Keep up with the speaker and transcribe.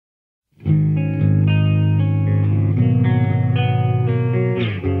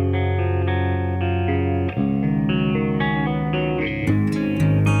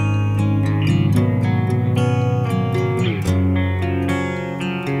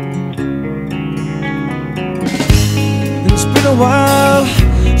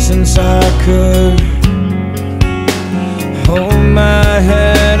since I could hold my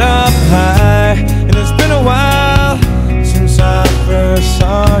head up high. And it's been a while since I first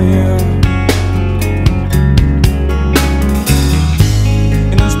saw you.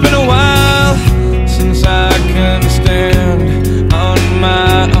 And it's been a while since I can stand on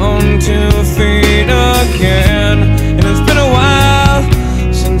my own 2 feet again. And it's been a while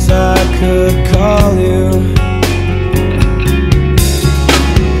since I could call you.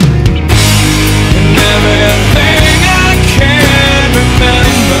 And everything I can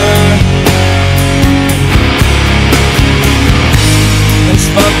remember, as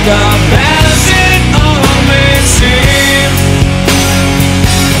fucked up as it all may seem,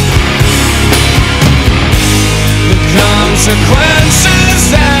 the consequences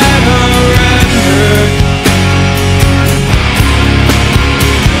that are rendered,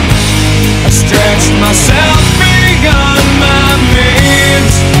 I stretched myself beyond my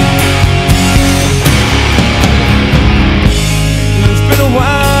means. And it's been a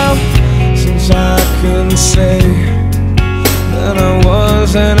while since I can say that I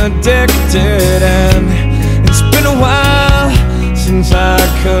wasn't addicted, and it's been a while since I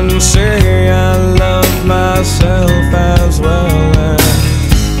can say I love myself as well.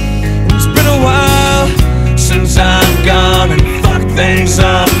 And it's been a while since I've gone and fucked things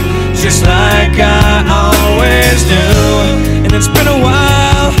up just like I always do. And it's been a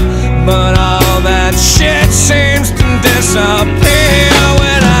while, but all that shit seems to disappear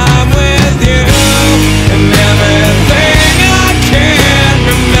when I'm with you. And everything I can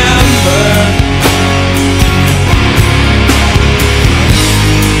remember,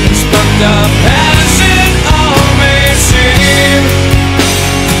 as fucked up as it all may seem,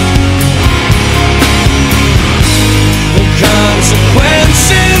 the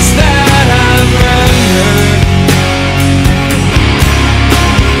consequences that I've rendered,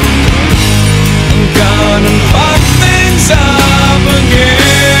 I'm gonna fuck things up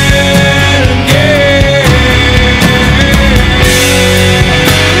again, again.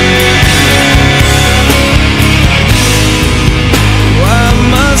 Why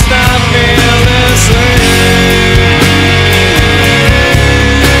must I feel this way?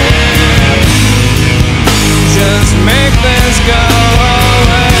 Just make this go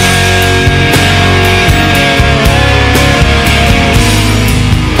away.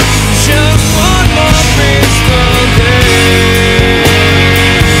 Just one more peaceful day.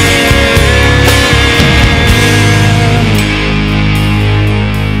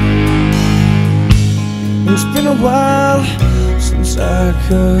 It's been a while since I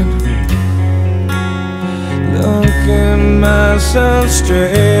could look at myself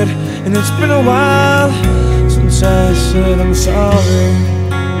straight. And it's been a while since I said I'm sorry.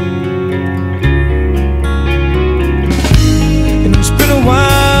 And it's been a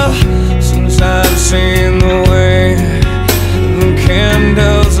while since I've seen the way the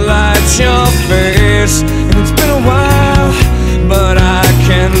candles light your face. And it's been a while, but I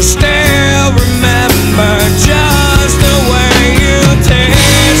can still remember